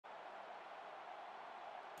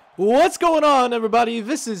What's going on, everybody?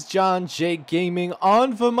 This is John J Gaming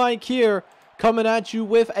on the mic here, coming at you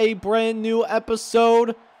with a brand new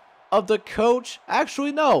episode of the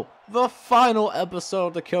the final episode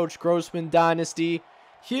of the Coach Grossman Dynasty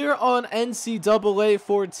here on NCAA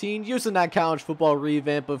 14, using that college football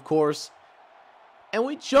revamp, of course. And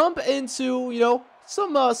we jump into,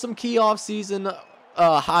 some key off-season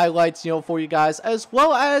highlights, for you guys, as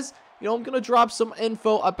well as, I'm going to drop some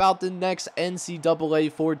info about the next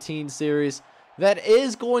NCAA 14 series that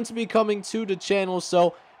is going to be coming to the channel.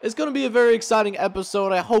 So it's going to be a very exciting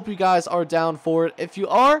episode. I hope you guys are down for it. If you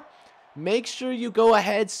are, make sure you go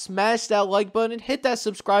ahead, smash that like button, and hit that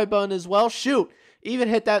subscribe button as well. Shoot, even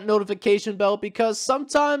hit that notification bell, because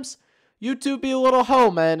sometimes YouTube be a little hoe,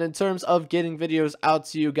 man, in terms of getting videos out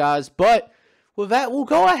to you guys. But with that, we'll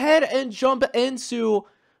go ahead and jump into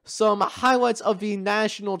some highlights of the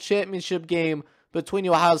national championship game between the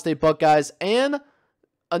Ohio State Buckeyes and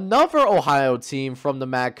another Ohio team from the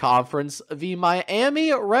MAC Conference, the Miami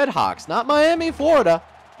Redhawks. Not Miami, Florida.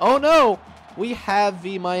 Oh no, we have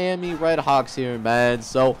the Miami Redhawks here, man.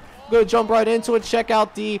 So I'm going to jump right into it. Check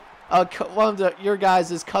out the one of your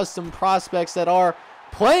guys' custom prospects that are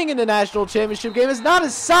playing in the national championship game. It's not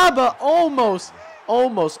Saba. Almost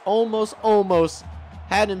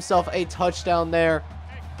had himself a touchdown there.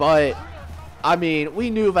 But, I mean, we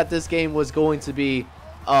knew that this game was going to be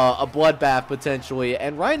a bloodbath potentially.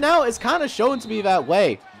 And right now, it's kind of showing to be that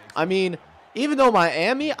way. I mean, even though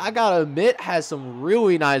Miami, I gotta admit, has some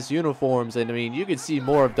really nice uniforms. And, I mean, you can see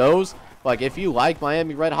more of those. Like, if you like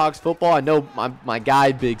Miami Redhawks football, I know my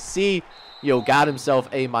guy, Big C, got himself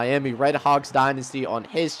a Miami Redhawks Dynasty on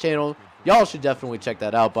his channel. Y'all should definitely check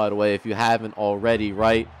that out, by the way, if you haven't already,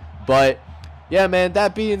 right? But yeah, man,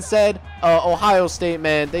 that being said, Ohio State,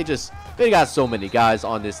 man, they got so many guys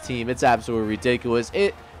on this team. It's absolutely ridiculous.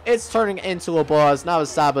 It's turning into a buzz. Now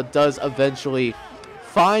Saba does eventually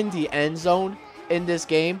find the end zone in this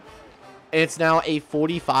game. It's now a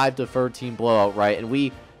 45-13 blowout, right? And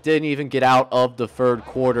we didn't even get out of the third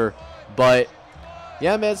quarter. But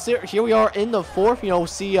yeah, man, here we are in the fourth.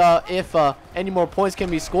 See if any more points can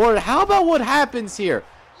be scored. How about what happens here?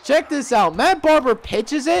 Check this out. Matt Barber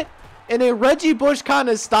pitches it in a Reggie Bush kind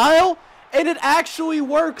of style, and it actually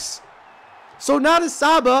works. So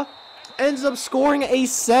Saba ends up scoring a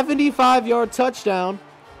 75-yard touchdown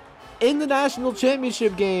in the national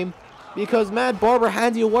championship game because Matt Barber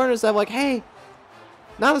had the awareness that, like, hey,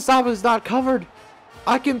 Saba is not covered.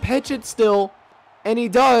 I can pitch it still, and he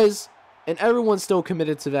does, and everyone's still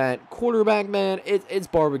committed to that. Quarterback, man, it's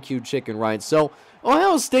barbecue chicken, right? So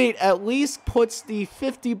Ohio State at least puts the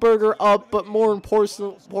 50 burger up, but more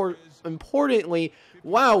importantly,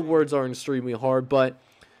 wow, words are extremely hard, but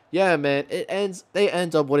yeah, man, they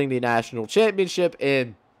end up winning the national championship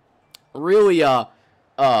in really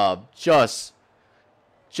just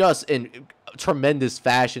in tremendous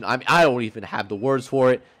fashion. I mean, I don't even have the words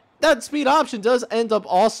for it. That speed option does end up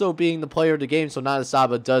also being the player of the game, so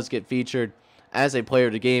Saba does get featured as a player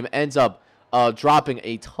of the game, ends up dropping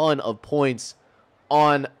a ton of points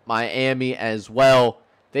on Miami as well.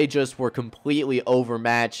 They just were completely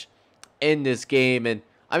overmatched in this game, and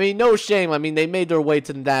I mean, no shame. I mean, they made their way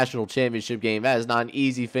to the national championship game. That is not an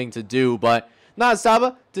easy thing to do, but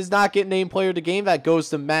Saba does not get named player of the game. That goes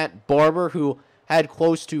to Matt Barber, who had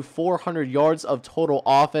close to 400 yards of total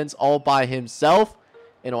offense all by himself.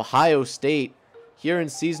 In Ohio State, here in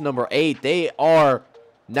season number 8, they are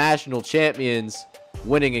national champions,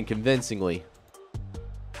 winning and convincingly.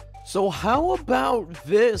 So how about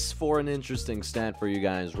this for an interesting stat for you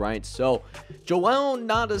guys, right? So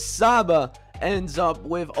Joel Saba ends up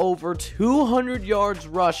with over 200 yards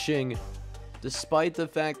rushing, despite the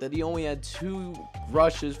fact that he only had 2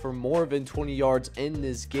 rushes for more than 20 yards in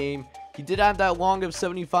this game. He did have that long of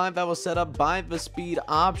 75 that was set up by the speed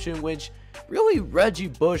option, which really Reggie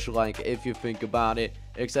Bush-like if you think about it,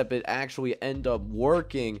 except it actually ended up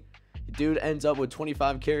working. Dude ends up with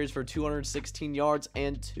 25 carries for 216 yards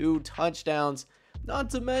and 2 touchdowns, not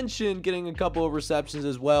to mention getting a couple of receptions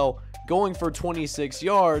as well, going for 26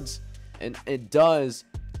 yards, and it does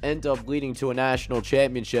end up leading to a national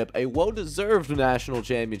championship, a well-deserved national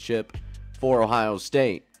championship for Ohio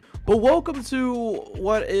State. But welcome to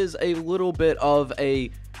what is a little bit of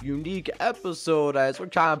a unique episode, as we're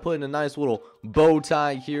kind of putting a nice little bow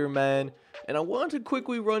tie here, man. And I want to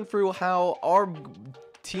quickly run through how our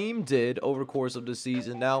team did over the course of the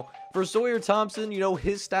season. Now, for Sawyer Thompson,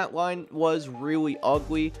 his stat line was really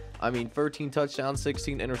ugly. I mean, 13 touchdowns,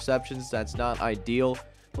 16 interceptions. That's not ideal.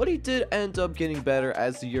 But he did end up getting better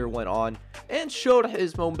as the year went on and showed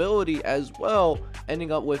his mobility as well,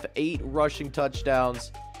 ending up with 8 rushing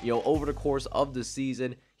touchdowns, over the course of the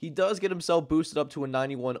season. he does get himself boosted up to a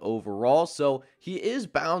 91 overall, so he is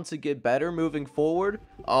bound to get better moving forward.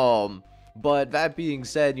 But that being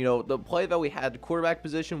said, you know, the play that we had at the quarterback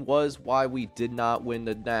position was why we did not win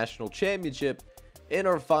the national championship in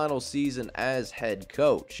our final season as head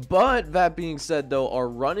coach. But that being said, though, our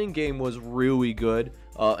running game was really good.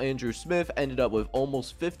 Andrew Smith ended up with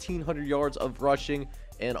almost 1,500 yards of rushing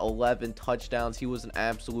and 11 touchdowns. He was an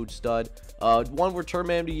absolute stud. Won Return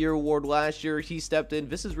Man of the Year award last year. He stepped in.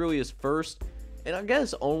 This is really his first and I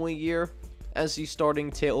guess only year as he's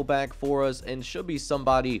starting tailback for us, and should be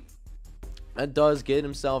somebody that does get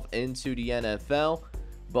himself into the NFL.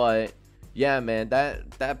 But yeah, man,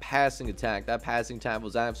 that passing attack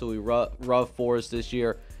was absolutely rough for us this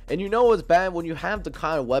year. And you know what's bad? When you have the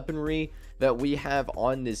kind of weaponry that we have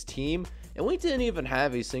on this team, and we didn't even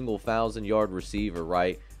have a single 1,000-yard receiver,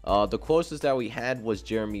 right? The closest that we had was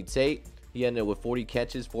Jeremy Tate. He ended with 40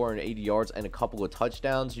 catches, 480 yards, and a couple of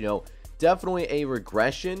touchdowns. You know, definitely a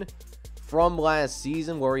regression from last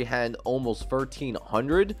season where he had almost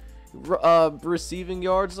 1,300 receiving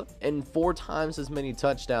yards and 4 times as many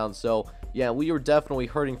touchdowns. So yeah, we were definitely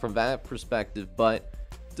hurting from that perspective. But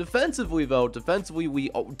defensively, though, we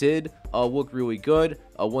did look really good.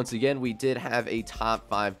 Once again, we did have a top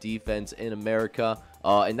 5 defense in America,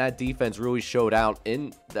 and that defense really showed out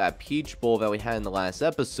in that Peach Bowl that we had in the last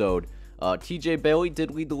episode. TJ Bailey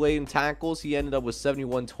did lead the way in tackles. He ended up with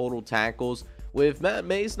 71 total tackles. With Matt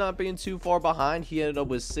Mays not being too far behind, he ended up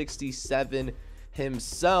with 67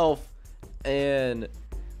 himself. And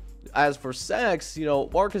as for sacks, you know,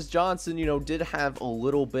 Marcus Johnson, you know, did have a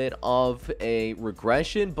little bit of a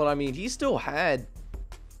regression, but I mean, he still had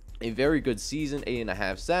a very good season,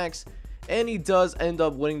 8.5 sacks, and he does end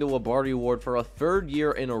up winning the Lombardi Award for a 3rd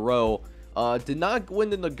year in a row. Did not win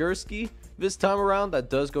the Nagurski this time around. That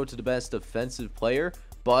does go to the best defensive player,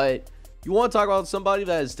 but you want to talk about somebody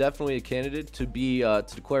that is definitely a candidate to be to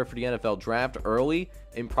declare for the NFL draft early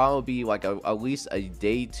and probably be like at least a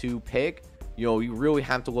day 2 pick. You know, you really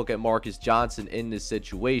have to look at Marcus Johnson in this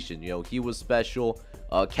situation. You know, he was special.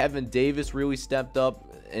 Kevin Davis really stepped up,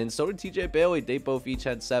 and so did TJ Bailey. They both each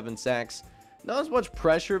had 7 sacks. Not as much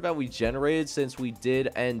pressure that we generated, since we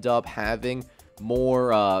did end up having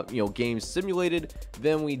more you know, games simulated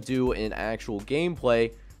than we do in actual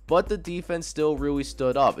gameplay. But the defense still really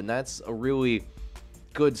stood up, and that's a really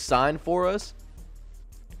good sign for us.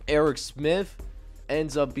 Eric Smith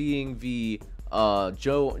ends up being the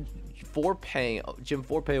Jim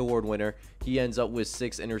Forpay Award winner. He ends up with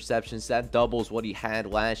 6 interceptions. That doubles what he had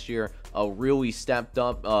last year. Really stepped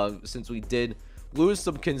up since we did lose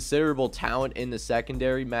some considerable talent in the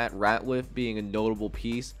secondary, Matt Ratliff being a notable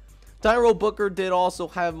piece. Tyrell Booker did also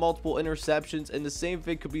have multiple interceptions, and the same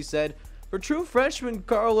thing could be said for true freshman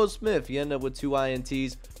Carlos Smith. He ended up with 2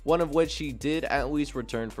 INTs, one of which he did at least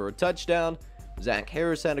return for a touchdown. Zach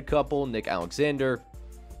Harris had a couple. Nick Alexander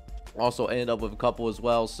also ended up with a couple as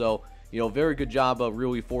well. So, you know, very good job of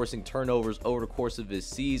really forcing turnovers over the course of this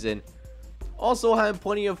season. Also had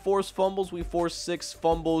plenty of forced fumbles. We forced 6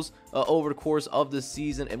 fumbles over the course of the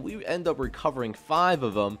season, and we end up recovering 5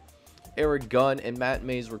 of them. Eric Gunn and Matt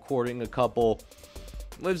Mays recording a couple,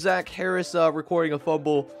 with Zach Harris recording a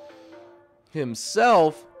fumble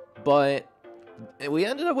himself. But we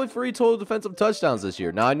ended up with 3 total defensive touchdowns this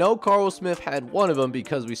year. Now, I know Carlos Smith had 1 of them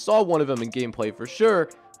because we saw 1 of them in gameplay for sure,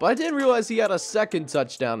 but I didn't realize he had a 2nd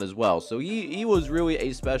touchdown as well. So he was really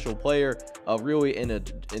a special player, really in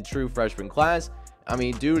true freshman class. I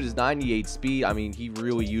mean, dude is 98 speed. I mean, he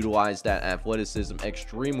really utilized that athleticism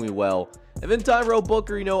extremely well. And then Tyrell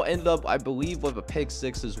Booker, you know, ended up, I believe, with a pick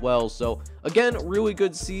 6 as well. So again, really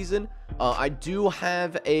good season. I do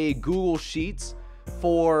have a Google Sheets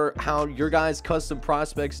for how your guys' custom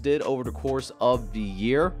prospects did over the course of the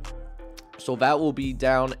year. So that will be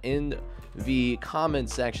down in the comment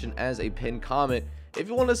section as a pinned comment if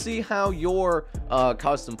you want to see how your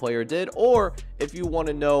custom player did, or if you want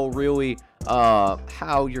to know really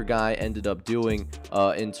how your guy ended up doing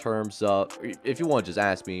in terms of, if you want to just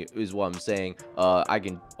ask me, is what I'm saying. I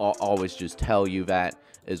can always just tell you that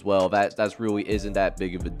as well. That's really isn't that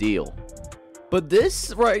big of a deal. But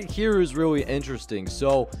this right here is really interesting.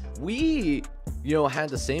 So we, you know, had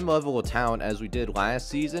the same level of talent as we did last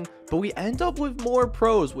season, but we end up with more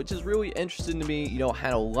pros, which is really interesting to me. You know,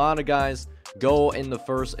 had a lot of guys go in the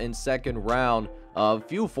 1st and 2nd round, a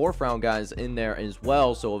few 4th round guys in there as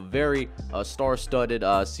well. So a very star-studded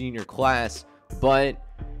senior class. But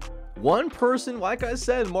one person, like I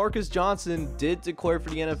said, Marcus Johnson, did declare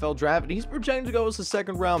for the NFL draft, and he's projected to go as a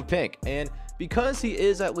 2nd round pick. And because he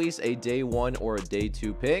is at least a day 1 or a day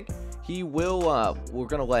 2 pick, he will we're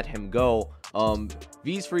gonna let him go.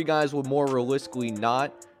 These 3 guys would more realistically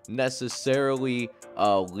not necessarily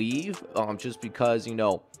leave just because,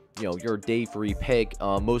 you're a day 3 pick.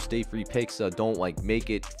 Most day 3 picks don't like make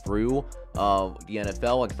it through the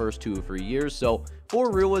NFL like first 2 or 3 years. So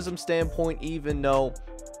for realism standpoint, even though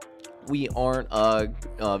we aren't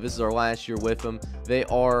this is our last year with them,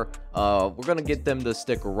 we're gonna get them to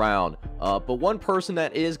stick around. But one person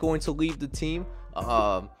that is going to leave the team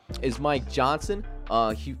is Mike Johnson.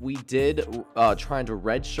 We did trying to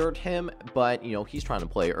redshirt him, but he's trying to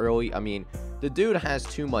play early. I mean, the dude has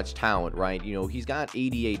too much talent, right? He's got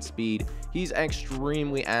 88 speed, he's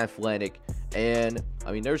extremely athletic, and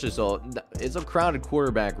I mean, there's just it's a crowded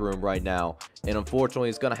quarterback room right now, and unfortunately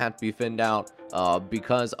it's gonna have to be thinned out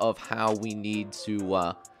because of how we need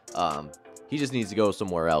to he just needs to go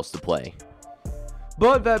somewhere else to play.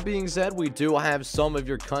 But that being said, we do have some of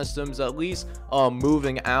your customs at least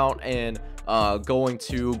moving out and going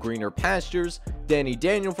to greener pastures. Danny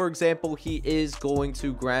Daniel, for example, he is going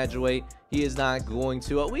to graduate. He is not going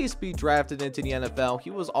to at least be drafted into the NFL.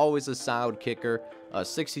 He was always a solid kicker,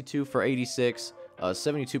 62 for 86,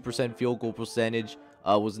 72% field goal percentage,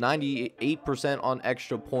 was 98% on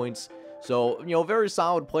extra points. So, very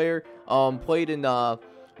solid player. Played in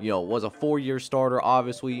was a 4-year starter,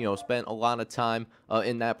 obviously, spent a lot of time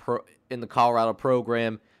in the Colorado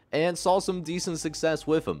program and saw some decent success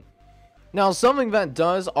with him. Now, something that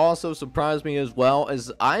does also surprise me as well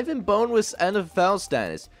is Ivan Bone's NFL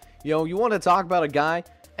status. You want to talk about a guy,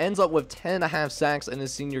 ends up with 10.5 sacks in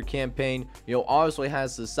his senior campaign, obviously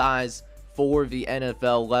has the size for the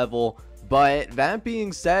NFL level. But that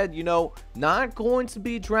being said, not going to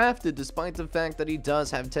be drafted despite the fact that he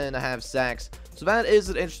does have 10.5 sacks. So that is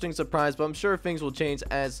an interesting surprise, but I'm sure things will change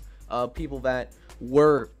as people that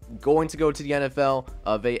were going to go to the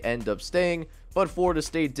NFL, they end up staying. But Florida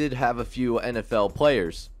State did have a few NFL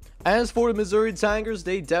players. As for the Missouri Tigers,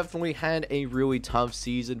 they definitely had a really tough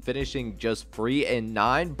season, finishing just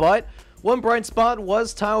 3-9. But one bright spot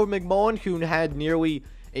was Tyler McMullen, who had nearly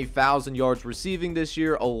 1,000 yards receiving this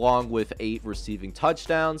year, along with 8 receiving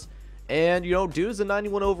touchdowns. And dude is a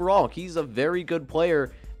 91 overall. He's a very good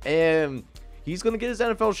player, and he's going to get his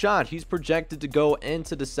NFL shot. He's projected to go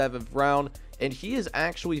into the 7th round, and he is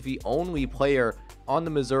actually the only player on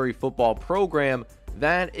the Missouri football program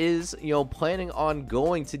that is planning on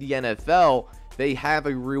going to the NFL. They have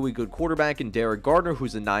a really good quarterback in Derek Gardner,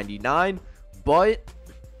 who's a 99, but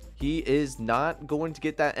he is not going to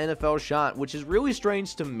get that NFL shot, which is really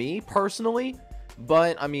strange to me personally.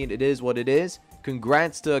 But I mean, it is what it is.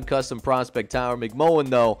 Congrats to custom prospect Tyler McMullen,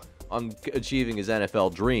 though, on achieving his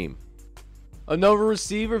NFL dream. Another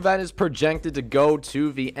receiver that is projected to go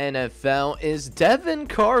to the NFL is Devin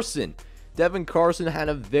Carson. Devin Carson had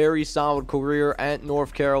a very solid career at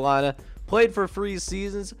North Carolina, played for 3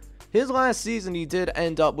 seasons. His last season, he did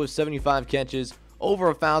end up with 75 catches, over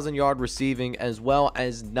 1,000 yard receiving, as well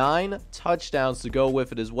as 9 touchdowns to go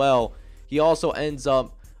with it as well. He also ends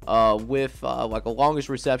up with like a longest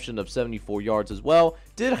reception of 74 yards as well.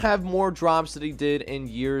 Did have more drops than he did in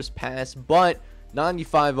years past, but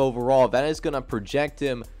 95 overall. That is going to project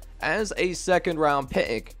him as a 2nd round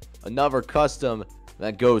pick. Another custom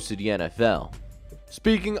that goes to the NFL.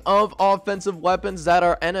 Speaking of offensive weapons that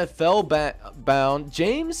are NFL bound,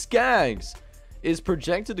 James Skaggs is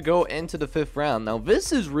projected to go into the 5th round. Now,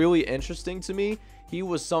 this is really interesting to me. He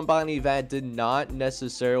was somebody that did not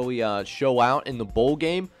necessarily show out in the bowl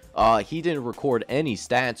game. He didn't record any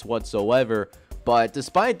stats whatsoever. But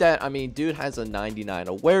despite that, I mean, dude has a 99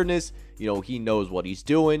 awareness. He knows what he's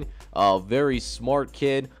doing. Very smart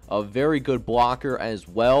kid. A very good blocker as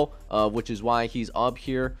well, which is why he's up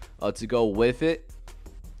here to go with it.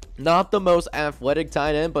 Not the most athletic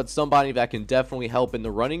tight end, but somebody that can definitely help in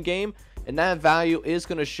the running game. And that value is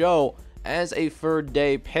going to show as a 3rd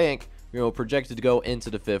day pick, projected to go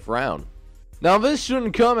into the 5th round. Now, this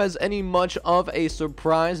shouldn't come as any much of a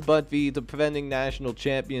surprise, but the defending national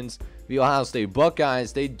champions, the Ohio State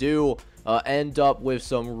Buckeyes, they do end up with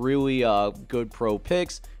some really good pro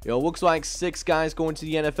picks. Looks like 6 guys going to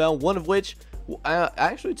the NFL, one of which,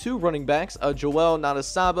 actually 2 running backs, Joel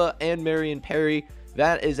Nadasaba and Marion Perry.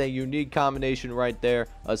 That is a unique combination right there,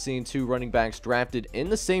 seeing 2 running backs drafted in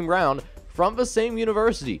the same round from the same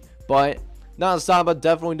university. But Nadasaba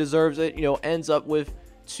definitely deserves it. Ends up with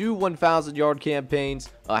 2 1,000-yard campaigns.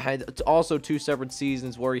 Had also 2 separate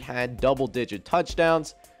seasons where he had double-digit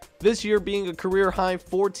touchdowns. This year being a career high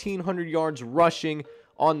 1,400 yards rushing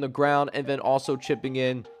on the ground, and then also chipping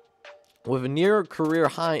in with a near career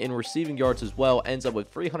high in receiving yards as well. Ends up with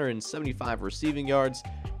 375 receiving yards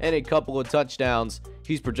and a couple of touchdowns.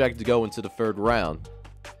 He's projected to go into the 3rd round.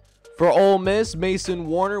 For Ole Miss, Mason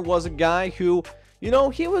Warner was a guy who, you know,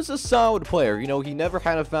 he was a solid player. You know, he never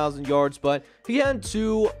had 1,000 yards, but he had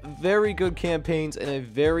 2 very good campaigns in a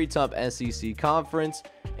very tough SEC conference.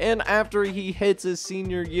 And after he hits his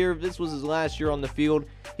senior year, this was his last year on the field,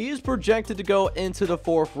 he is projected to go into the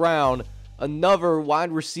 4th round. Another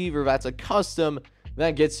wide receiver that's a custom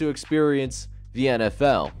that gets to experience the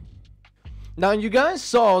NFL. Now, you guys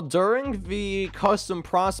saw during the custom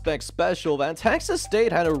prospect special that Texas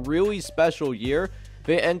State had a really special year.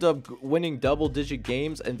 They end up winning double-digit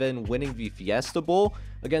games and then winning the Fiesta Bowl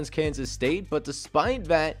against Kansas State. But despite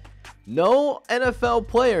that, no NFL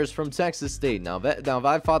players from Texas State. Now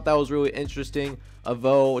I thought that was really interesting.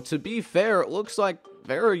 Although, to be fair, it looks like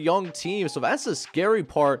they're a young team. So that's the scary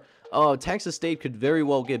part. Texas State could very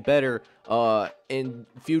well get better in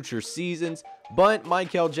future seasons. But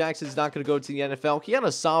Michael Jackson's not going to go to the NFL. He had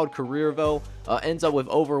a solid career, though. Ends up with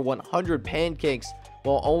over 100 pancakes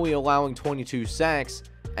while only allowing 22 sacks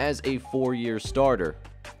as a 4-year starter.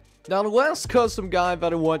 Now, the last custom guy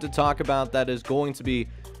that I want to talk about that is going to be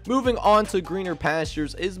moving on to greener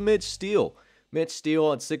pastures is Mitch Steele. Mitch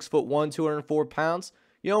Steele at 6'1", 204 pounds.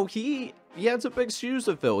 You know, he had some big shoes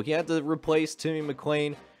to fill. He had to replace Timmy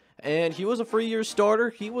McClain, and he was a 3-year starter.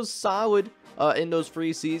 He was solid in those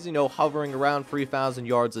 3 seasons, you know, hovering around 3,000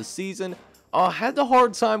 yards a season. Had the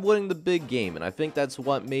hard time winning the big game, and I think that's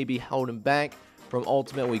what maybe held him back from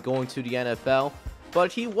ultimately going to the NFL.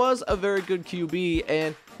 But he was a very good QB,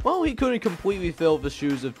 and while he couldn't completely fill the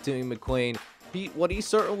shoes of Timmy McClain, what he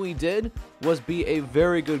certainly did was be a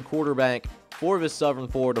very good quarterback for the Southern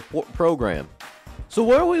Florida program. So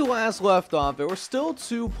where we last left off, there were still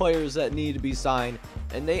 2 players that needed to be signed,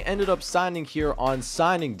 and they ended up signing here on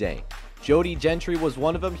signing day. Jody Gentry was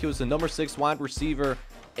one of them. He was the number 6 wide receiver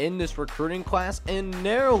in this recruiting class and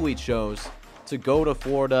narrowly chose to go to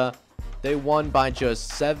Florida. They won by just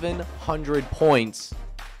 700 points.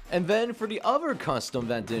 And then for the other custom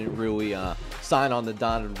that didn't really sign on the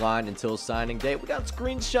dotted line until signing day, we got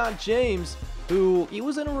Screenshot James, who he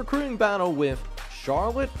was in a recruiting battle with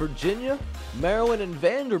Charlotte, Virginia, Maryland, and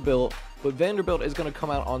Vanderbilt. But Vanderbilt is going to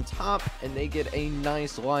come out on top, and they get a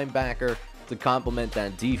nice linebacker to complement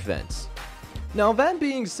that defense. Now, that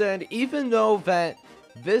being said, even though that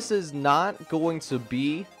this is not going to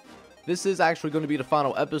be, this is actually going to be the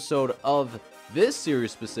final episode of this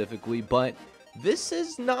series specifically, but this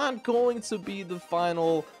is not going to be the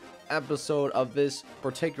final episode of this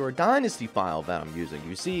particular Dynasty file that I'm using.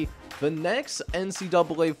 You see, the next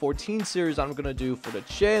NCAA 14 series I'm going to do for the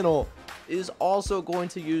channel is also going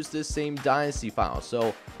to use this same Dynasty file.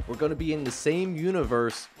 So we're going to be in the same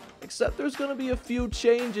universe, except there's going to be a few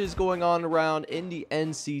changes going on around in the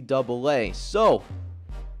NCAA. So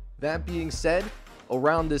that being said,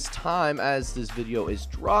 around this time as this video is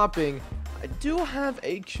dropping, I do have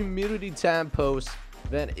a community tab post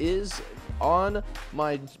that is on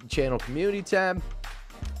my channel community tab.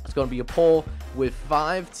 It's going to be a poll with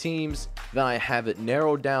 5 teams that I have it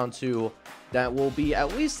narrowed down to that will be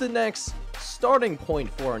at least the next starting point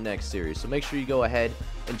for our next series. So make sure you go ahead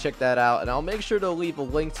and check that out, and I'll make sure to leave a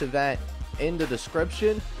link to that in the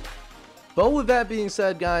description. But with that being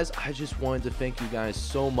said, guys, I just wanted to thank you guys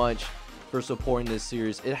so much for supporting this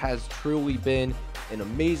series. It has truly been an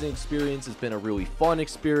amazing experience. It's been a really fun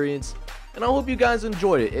experience, and I hope you guys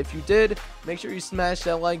enjoyed it. If you did, make sure you smash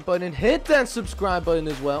that like button and hit that subscribe button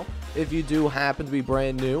as well if you do happen to be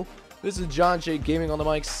brand new. This is John J Gaming on the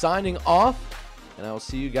mic signing off, and I will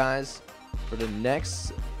see you guys for the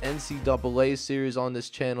next NCAA series on this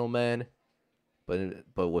channel, man.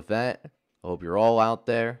 But with that, I hope you're all out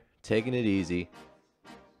there taking it easy.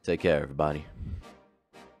 Take care, everybody.